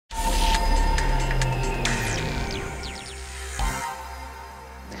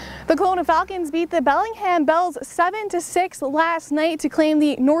The Kelowna Falcons beat the Bellingham Bells 7-6 last night to claim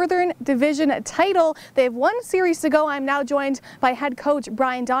the Northern Division title. They have one series to go. I'm now joined by head coach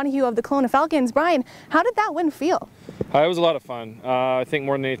Brian Donahue of the Kelowna Falcons. Brian, how did that win feel? It was a lot of fun. I think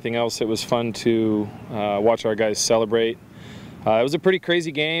more than anything else, it was fun to watch our guys celebrate. It was a pretty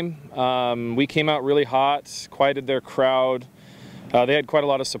crazy game. We came out really hot, quieted their crowd. They had quite a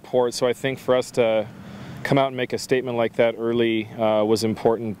lot of support, so I think for us to come out and make a statement like that early was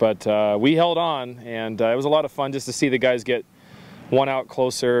important, but we held on, and it was a lot of fun just to see the guys get one out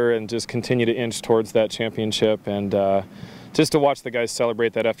closer and just continue to inch towards that championship, and just to watch the guys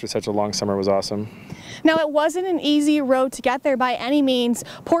celebrate that after such a long summer was awesome. Now, it wasn't an easy road to get there by any means.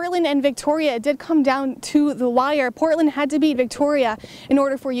 Portland and Victoria did come down to the wire. Portland had to beat Victoria in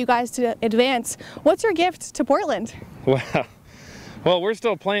order for you guys to advance. What's your gift to Portland? Well, we're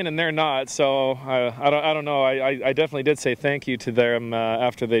still playing and they're not, so I don't know. I definitely did say thank you to them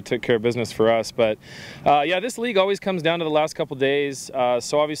after they took care of business for us. But yeah, this league always comes down to the last couple days.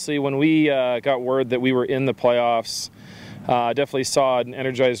 So obviously when we got word that we were in the playoffs, I definitely saw an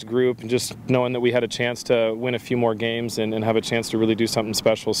energized group, and just knowing that we had a chance to win a few more games and have a chance to really do something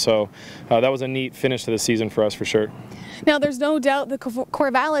special. So that was a neat finish to the season for us for sure. Now, there's no doubt the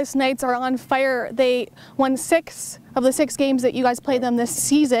Corvallis Knights are on fire. They won 6 of the 6 games that you guys played them this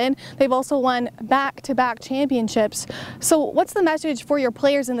season. They've also won back-to-back championships. So what's the message for your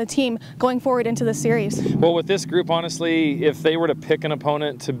players and the team going forward into the series? Well, with this group, honestly, if they were to pick an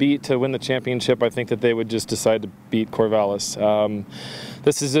opponent to beat to win the championship, I think that they would just decide to beat Corvallis.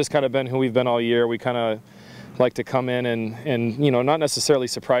 This has just kind of been who we've been all year. We kind of like to come in and you know, not necessarily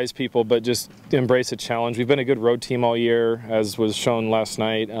surprise people, but just embrace a challenge. We've been a good road team all year, as was shown last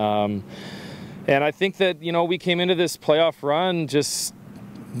night. And I think that, you know, we came into this playoff run just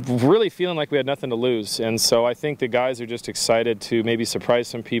really feeling like we had nothing to lose. And so I think the guys are just excited to maybe surprise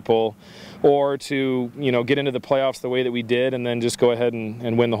some people, or to, you know, get into the playoffs the way that we did and then just go ahead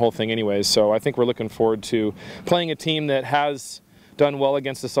and win the whole thing anyways. So I think we're looking forward to playing a team that has done well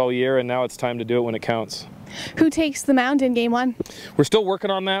against us all year, and now it's time to do it when it counts. Who takes the mound in game 1? We're still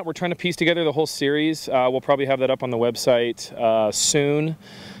working on that. We're trying to piece together the whole series. We'll probably have that up on the website soon.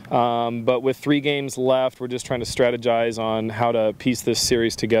 But with 3 games left, we're just trying to strategize on how to piece this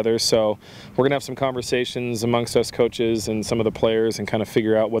series together. So we're going to have some conversations amongst us coaches and some of the players and kind of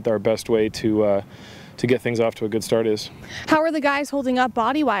figure out what our best way to get things off to a good start is. How are the guys holding up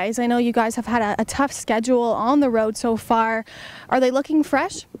body-wise? I know you guys have had a tough schedule on the road so far. Are they looking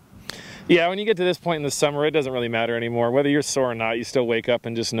fresh? Yeah, when you get to this point in the summer, it doesn't really matter anymore. Whether you're sore or not, you still wake up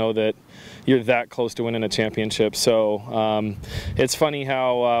and just know that you're that close to winning a championship. So it's funny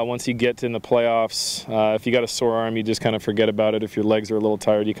how once you get in the playoffs, if you got a sore arm, you just kind of forget about it. If your legs are a little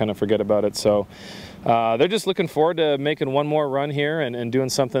tired, you kind of forget about it. So they're just looking forward to making one more run here and doing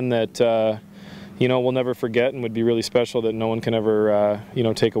something that you know, we'll never forget and would be really special, that no one can ever you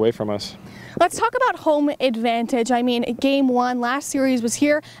know, take away from us. Let's talk about home advantage. I mean, game 1 last series was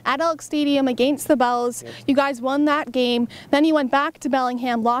here at Elk Stadium against the Bells. Yep. You guys won that game. Then you went back to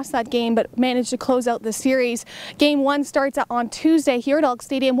Bellingham, lost that game, but managed to close out the series. Game 1 starts on Tuesday here at Elk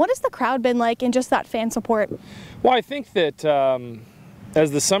Stadium. What has the crowd been like and just that fan support? Well, I think that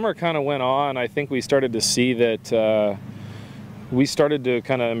as the summer kind of went on, I think we started to see that we started to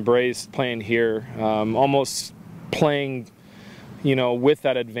kind of embrace playing here, almost playing, you know, with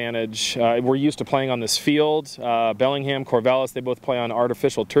that advantage. We're used to playing on this field. Bellingham, Corvallis, they both play on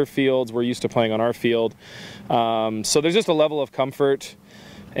artificial turf fields. We're used to playing on our field. So there's just a level of comfort.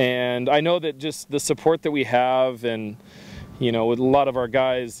 And I know that just the support that we have, and, you know, with a lot of our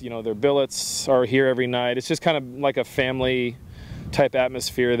guys, you know, their billets are here every night. It's just kind of like a family type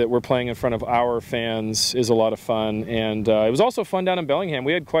atmosphere that we're playing in front of our fans is a lot of fun. And it was also fun down in Bellingham.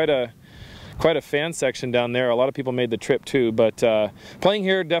 We had quite a fan section down there. A lot of people made the trip too, but playing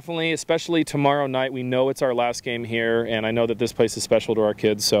here definitely, especially tomorrow night, we know it's our last game here, and I know that this place is special to our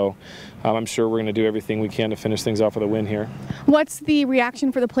kids, so I'm sure we're going to do everything we can to finish things off with a win here. What's the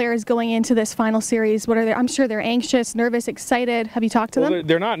reaction for the players going into this final series? What are they? I'm sure they're anxious, nervous, excited. Have you talked to them?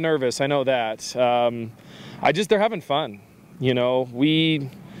 They're not nervous, I know that. They're having fun. You know,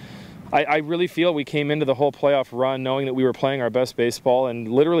 I really feel we came into the whole playoff run knowing that we were playing our best baseball and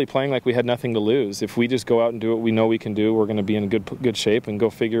literally playing like we had nothing to lose. If we just go out and do what we know we can do, we're going to be in good shape, and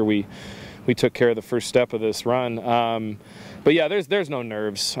go figure we took care of the first step of this run. But yeah, there's no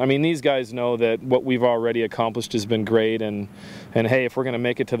nerves. I mean, these guys know that what we've already accomplished has been great, and hey, if we're going to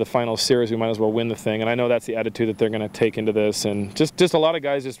make it to the final series, we might as well win the thing. And I know that's the attitude that they're going to take into this, and just a lot of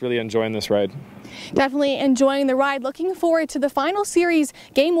guys just really enjoying this ride. Definitely enjoying the ride. Looking forward to the final series.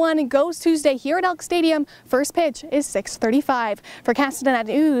 Game 1 goes Tuesday here at Elk Stadium. First pitch is 6:35. For Castanet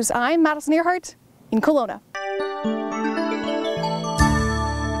News, I'm Madison Earhart in Kelowna.